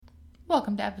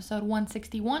Welcome to episode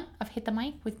 161 of Hit the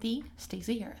Mic with the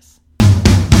Stacey Harris.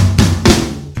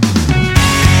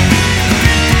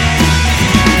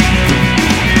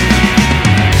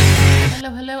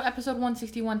 Hello, episode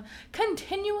 161.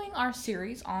 Continuing our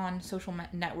series on social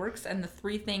networks and the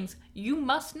 3 things you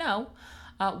must know.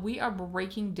 We are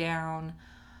breaking down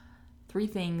 3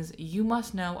 things you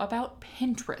must know about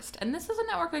Pinterest. And this is a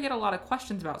network I get a lot of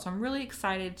questions about, so I'm really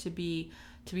excited to be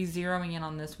zeroing in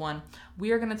on this one.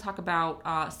 We are going to talk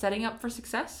about setting up for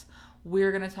success.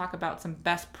 We're going to talk about some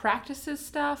best practices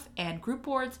stuff and group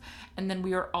boards. And then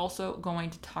we are also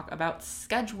going to talk about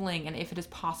scheduling and if it is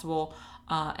possible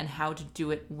and how to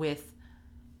do it with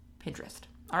Pinterest.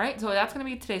 All right, so that's going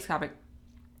to be today's topic.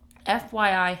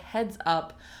 FYI, heads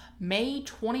up, May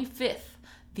 25th,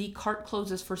 the cart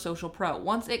closes for Social Pro.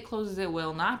 Once it closes, it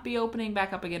will not be opening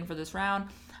back up again for this round.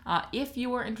 If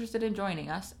you are interested in joining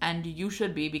us, and you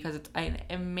should be because it's an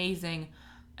amazing,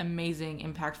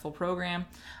 impactful program,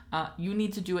 you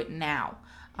need to do it now.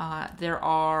 There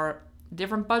are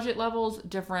different budget levels,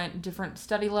 different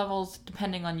study levels,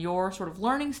 depending on your sort of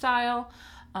learning style.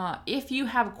 If you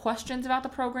have questions about the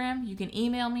program, you can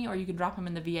email me or you can drop them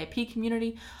in the VIP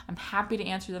community. I'm happy to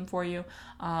answer them for you.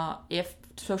 If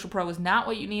Social Pro is not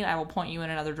what you need, I will point you in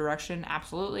another direction,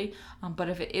 absolutely. But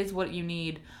if it is what you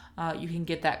need, you can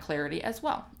get that clarity as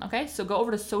well. Okay, so go over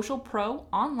to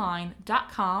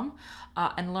socialproonline.com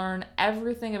and learn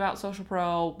everything about Social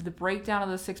Pro, the breakdown of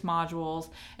the 6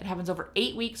 modules. It happens over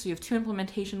 8 weeks, so you have 2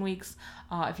 implementation weeks.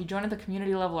 If you join at the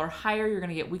community level or higher, you're going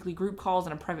to get weekly group calls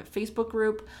and a private Facebook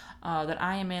group that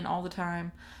I am in all the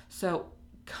time. So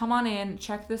come on in,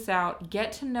 check this out,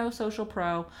 get to know Social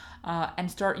Pro,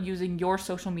 and start using your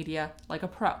social media like a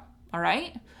pro. All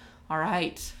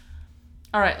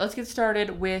right, let's get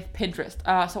started with Pinterest.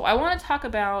 So I want to talk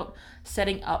about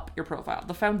setting up your profile,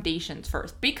 the foundations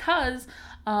first, because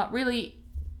really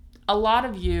a lot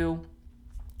of you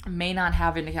may not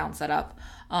have an account set up.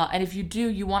 And if you do,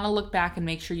 you want to look back and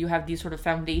make sure you have these sort of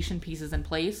foundation pieces in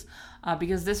place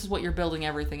because this is what you're building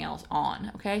everything else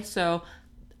on. Okay, so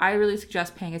I really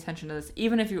suggest paying attention to this,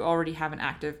 even if you already have an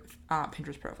active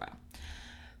Pinterest profile.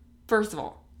 First of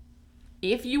all,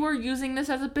 if you are using this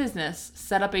as a business,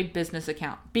 set up a business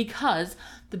account because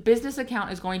the business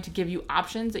account is going to give you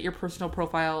options that your personal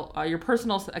profile, your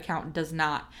personal account does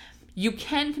not. You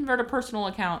can convert a personal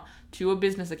account to a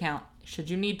business account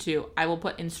should you need to. I will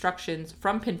put instructions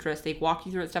from Pinterest. They walk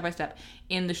you through it step by step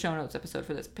in the show notes episode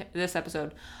for this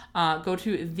episode. Go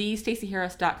to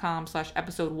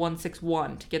thestaceyharris.com/episode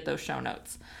 161 to get those show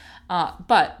notes.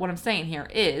 But what I'm saying here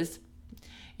is,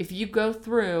 if you go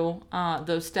through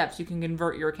those steps, you can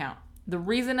convert your account. The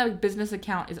reason a business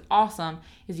account is awesome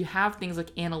is you have things like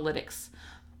analytics,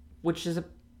 which is a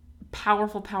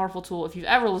powerful tool. If you've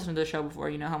ever listened to the show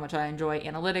before, you know how much I enjoy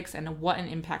analytics and what an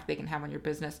impact they can have on your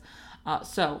business.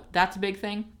 So that's a big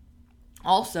thing.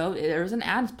 Also, there's an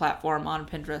ads platform on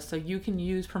Pinterest, so you can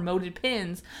use promoted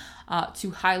pins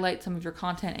to highlight some of your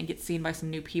content and get seen by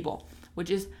some new people, which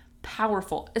is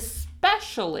powerful,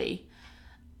 especially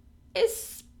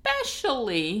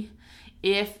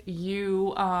if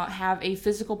you have a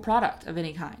physical product of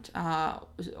any kind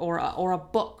or a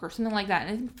book or something like that.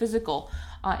 Anything physical,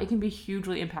 it can be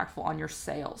hugely impactful on your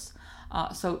sales.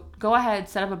 So go ahead,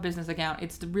 set up a business account.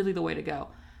 It's really the way to go.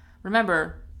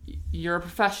 Remember, you're a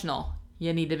professional.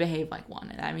 You need to behave like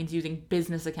one. And that means using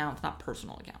business accounts, not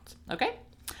personal accounts.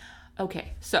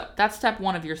 Okay, so that's step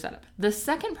 1 of your setup. The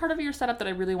second part of your setup that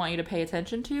I really want you to pay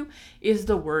attention to is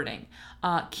the wording.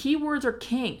 Keywords are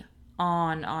king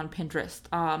on Pinterest.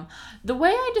 The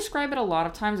way I describe it a lot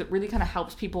of times, it really kind of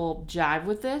helps people jive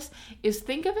with this, is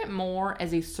think of it more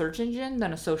as a search engine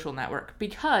than a social network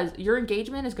because your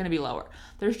engagement is going to be lower.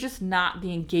 There's just not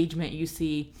the engagement you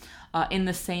see in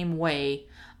the same way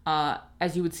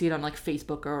as you would see it on like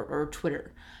Facebook or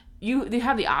Twitter. They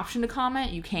have the option to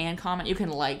comment. You can comment. You can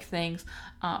like things.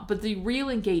 But the real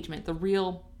engagement, the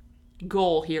real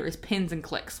goal here is pins and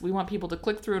clicks. We want people to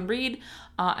click through and read,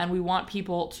 and we want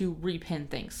people to repin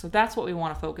things. So that's what we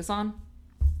want to focus on.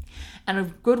 And a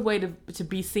good way to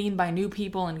be seen by new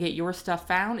people and get your stuff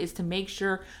found is to make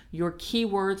sure your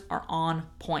keywords are on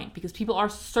point because people are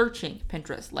searching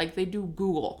Pinterest like they do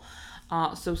Google.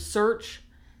 So search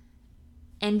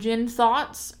engine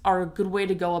thoughts are a good way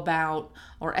to go about,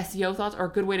 or SEO thoughts are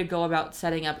a good way to go about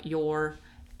setting up your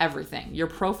everything, your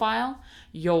profile,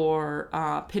 your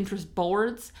Pinterest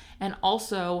boards, and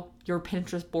also your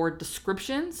Pinterest board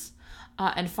descriptions,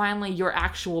 and finally your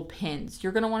actual pins.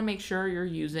 You're going to want to make sure you're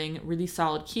using really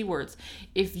solid keywords.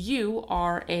 If you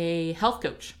are a health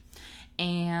coach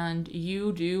and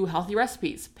you do healthy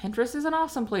recipes. Pinterest is an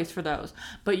awesome place for those,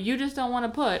 but you just don't want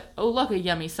to put, oh, look, a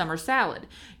yummy summer salad.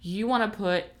 You want to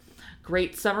put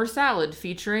great summer salad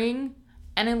featuring,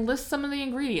 and enlist some of the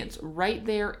ingredients right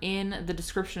there in the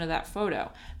description of that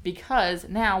photo. Because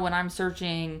now when I'm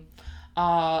searching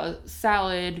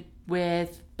salad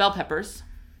with bell peppers,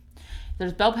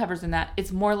 there's bell peppers in that,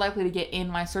 it's more likely to get in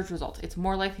my search results. It's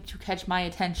more likely to catch my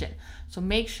attention. So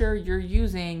make sure you're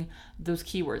using those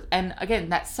keywords. And again,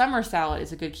 that summer salad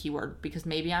is a good keyword because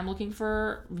maybe I'm looking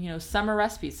for, summer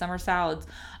recipes, summer salads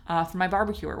for my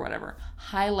barbecue or whatever.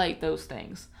 Highlight those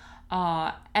things.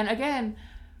 And again,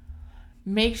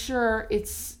 make sure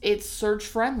it's search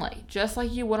friendly, just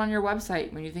like you would on your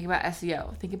website when you think about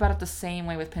SEO. Think about it the same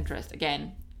way with Pinterest.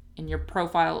 Again, in your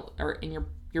profile or in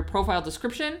your profile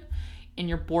description, in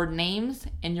your board names,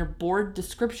 in your board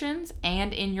descriptions,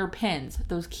 and in your pins.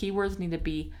 Those keywords need to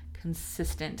be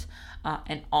consistent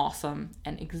and awesome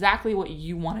and exactly what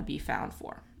you want to be found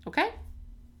for.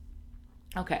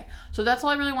 Okay, so that's all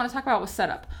I really want to talk about with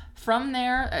setup. From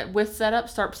there, with setup,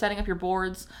 start setting up your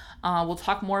boards. We'll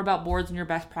talk more about boards and your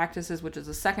best practices, which is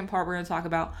the second part we're going to talk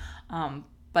about.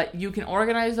 But you can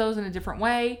organize those in a different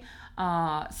way.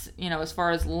 As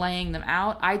far as laying them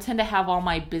out, I tend to have all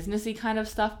my businessy kind of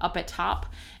stuff up at top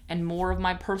and more of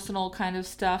my personal kind of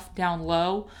stuff down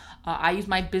low. I use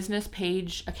my business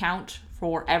page account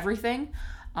for everything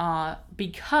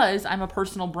because I'm a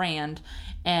personal brand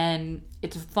and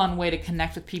it's a fun way to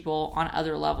connect with people on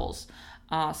other levels.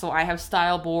 So I have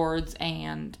style boards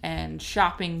and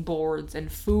shopping boards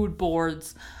and food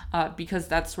boards because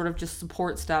that's sort of just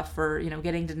support stuff for,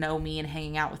 getting to know me and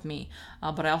hanging out with me.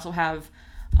 But I also have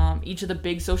each of the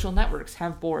big social networks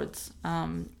have boards,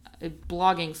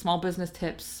 blogging, small business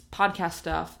tips, podcast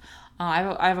stuff.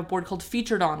 I have a board called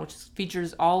Featured On, which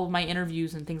features all of my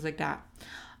interviews and things like that.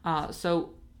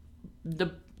 So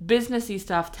the businessy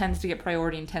stuff tends to get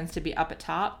priority and tends to be up at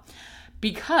top,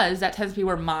 because that tends to be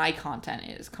where my content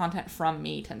is. Content from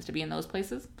me tends to be in those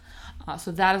places.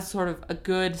 So that is sort of a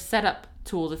good setup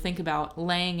tool to think about,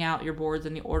 laying out your boards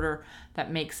in the order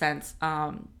that makes sense.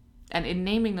 And in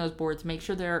naming those boards, make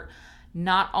sure they're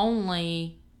not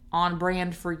only on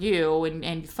brand for you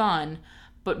and fun,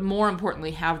 but more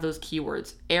importantly, have those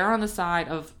keywords. Err on the side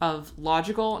of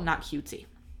logical, not cutesy.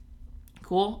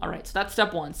 Cool? All right, so that's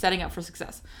step one, setting up for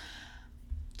success.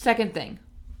 Second thing,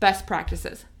 best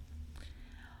practices.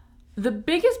 The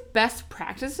biggest best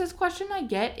practices question I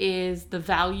get is the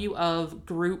value of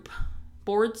group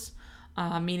boards,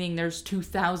 meaning there's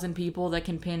 2,000 people that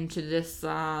can pin to this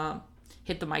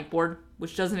hit the mic board,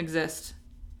 which doesn't exist.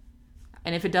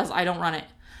 And if it does, I don't run it.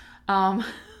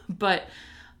 But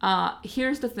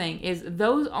here's the thing, is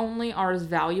those only are as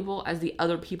valuable as the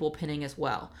other people pinning as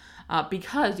well.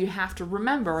 Because you have to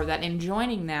remember that in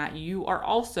joining that, you are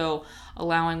also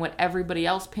allowing what everybody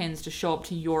else pins to show up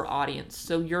to your audience.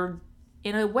 So you're,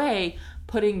 in a way,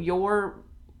 putting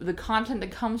the content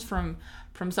that comes from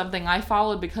something I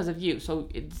followed because of you. So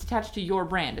it's attached to your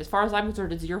brand. As far as I'm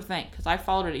concerned, it's your thing because I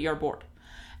followed it at your board.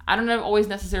 I don't always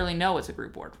necessarily know it's a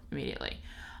group board immediately.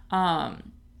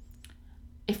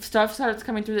 If stuff starts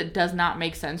coming through that does not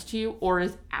make sense to you or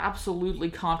is absolutely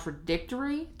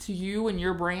contradictory to you and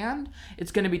your brand,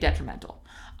 it's going to be detrimental.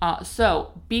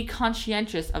 So be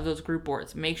conscientious of those group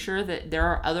boards. Make sure that there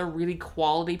are other really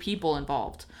quality people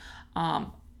involved.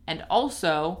 And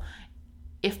also,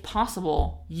 if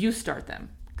possible, you start them.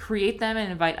 Create them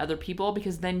and invite other people,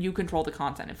 because then you control the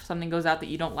content. If something goes out that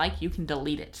you don't like, you can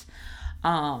delete it.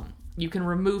 You can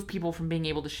remove people from being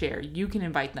able to share. You can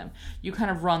invite them. You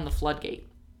kind of run the floodgate.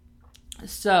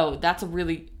 So that's a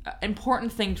really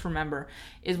important thing to remember,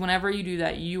 is whenever you do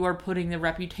that, you are putting the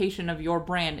reputation of your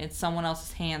brand in someone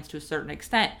else's hands to a certain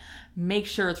extent. Make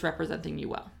sure it's representing you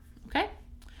well. Okay?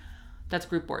 That's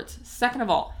group boards. Second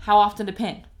of all, how often to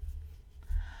pin?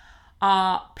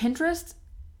 Pinterest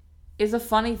is a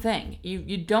funny thing.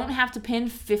 You don't have to pin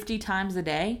 50 times a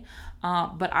day,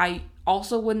 but I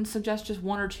also wouldn't suggest just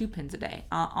 1 or 2 pins a day.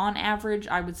 On average,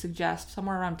 I would suggest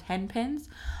somewhere around 10 pins.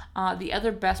 The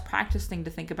other best practice thing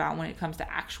to think about when it comes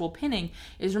to actual pinning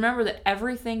is remember that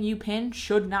everything you pin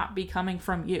should not be coming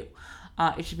from you.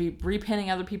 It should be repinning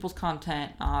other people's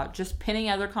content, just pinning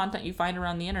other content you find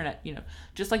around the internet,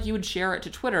 just like you would share it to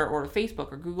Twitter or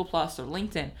Facebook or Google Plus or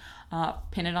LinkedIn,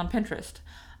 pin it on Pinterest.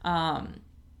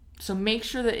 So make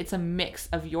sure that it's a mix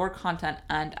of your content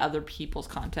and other people's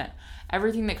content.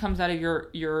 Everything that comes out of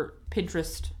your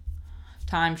Pinterest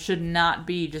time should not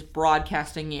be just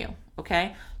broadcasting you,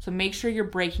 okay? So make sure you're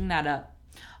breaking that up.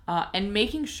 And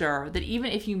making sure that even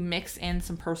if you mix in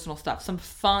some personal stuff, some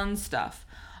fun stuff,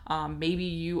 maybe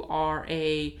you are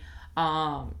a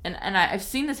I've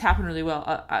seen this happen really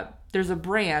well. There's a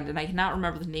brand, and I cannot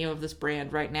remember the name of this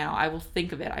brand right now. I will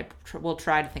think of it. Will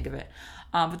try to think of it.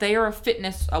 But they are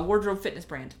a wardrobe fitness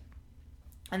brand.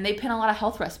 And they pin a lot of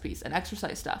health recipes and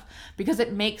exercise stuff because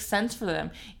it makes sense for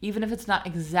them, even if it's not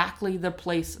exactly the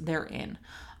place they're in.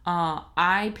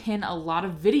 I pin a lot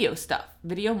of video stuff.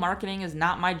 Video marketing is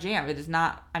not my jam. It is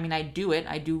not, I do it.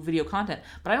 I do video content,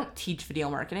 but I don't teach video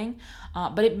marketing.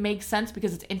 But it makes sense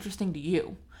because it's interesting to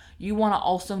you. You want to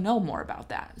also know more about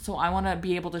that. So I want to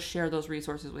be able to share those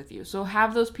resources with you. So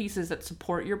have those pieces that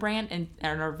support your brand and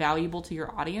are valuable to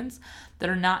your audience that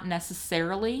are not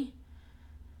necessarily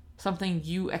something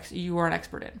you are an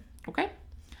expert in, okay?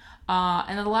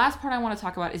 And then the last part I want to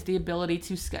talk about is the ability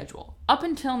to schedule. Up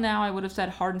until now, I would have said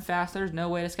hard and fast, there's no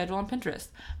way to schedule on Pinterest.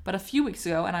 But a few weeks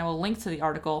ago, and I will link to the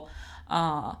article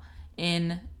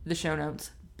in the show notes,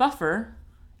 Buffer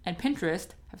and Pinterest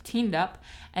have teamed up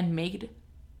and made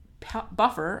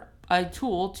Buffer a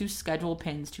tool to schedule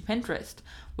pins to Pinterest,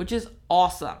 which is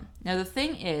awesome. Now, the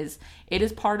thing is, it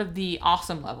is part of the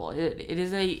awesome level. It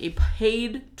is a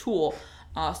paid tool.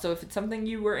 So if it's something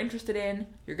you were interested in,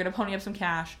 you're going to pony up some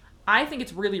cash. I think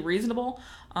it's really reasonable.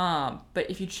 But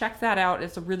if you check that out,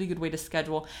 it's a really good way to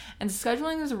schedule. And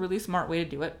scheduling is a really smart way to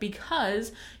do it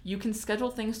because you can schedule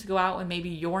things to go out when maybe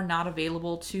you're not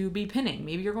available to be pinning.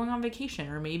 Maybe you're going on vacation,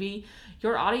 or maybe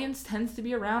your audience tends to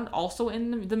be around also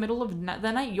in the middle of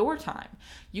the night, your time.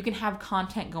 You can have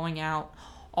content going out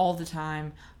all the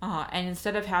time. And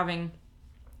instead of having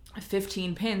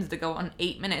 15 pins that go on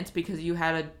 8 minutes because you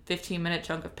had a 15-minute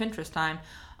chunk of Pinterest time,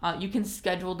 you can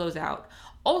schedule those out.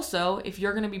 Also, if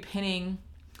you're going to be pinning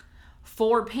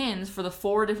 4 pins for the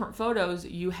 4 different photos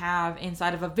you have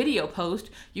inside of a video post,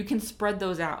 you can spread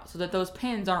those out so that those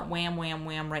pins aren't wham, wham,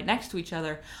 wham right next to each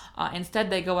other. Instead,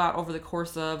 they go out over the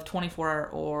course of 24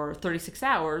 or 36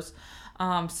 hours.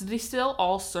 So they still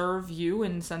all serve you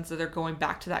in the sense that they're going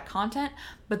back to that content,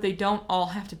 but they don't all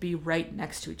have to be right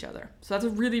next to each other. So that's a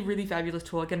really, really fabulous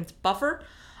tool. Again, it's Buffer,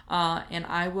 and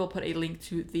I will put a link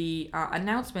to the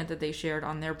announcement that they shared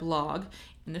on their blog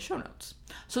in the show notes.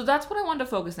 So that's what I wanted to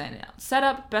focus in on.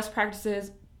 Setup, best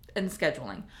practices, and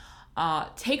scheduling.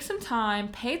 Take some time,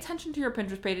 pay attention to your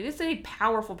Pinterest page. It is a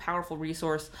powerful, powerful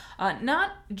resource,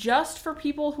 not just for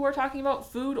people who are talking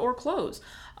about food or clothes.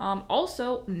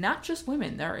 Also, not just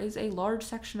women. There is a large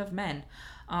section of men.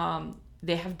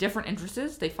 They have different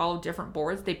interests. They follow different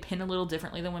boards. They pin a little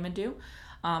differently than women do,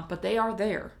 but they are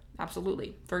there.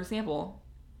 Absolutely. For example,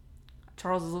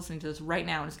 Charles is listening to this right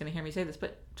now and is going to hear me say this,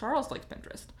 but Charles likes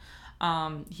Pinterest.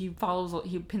 He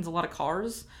pins a lot of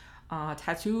cars,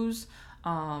 tattoos,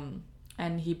 and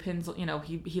he pins,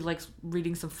 he likes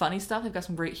reading some funny stuff. They've got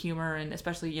some great humor, and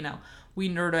especially, we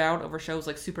nerd out over shows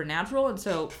like Supernatural, and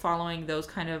so following those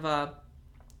kind of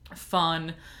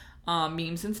fun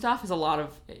memes and stuff is a lot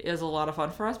of fun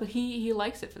for us. But he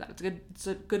likes it for that. It's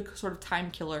a good sort of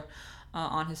time killer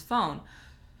on his phone.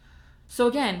 So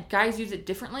again, guys use it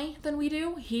differently than we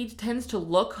do. He tends to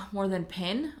look more than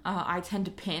pin. I tend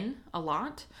to pin a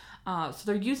lot. So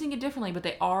they're using it differently, but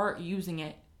they are using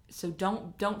it. So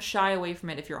don't shy away from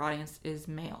it if your audience is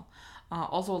male.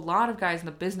 Also, a lot of guys in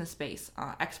the business space,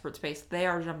 expert space, they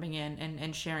are jumping in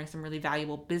and sharing some really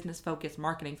valuable business-focused,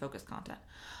 marketing-focused content.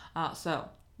 So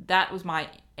that was my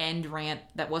end rant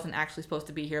that wasn't actually supposed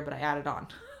to be here, but I added on.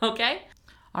 Okay?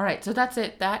 All right, so that's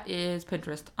it. That is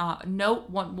Pinterest. Note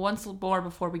once more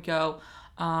before we go,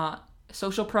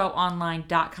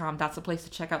 socialproonline.com. That's the place to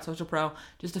check out Social Pro.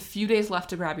 Just a few days left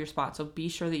to grab your spot, so be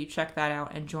sure that you check that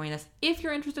out and join us if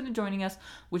you're interested in joining us,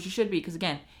 which you should be, because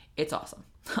again, it's awesome.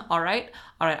 All right.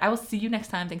 I will see you next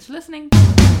time. Thanks for listening.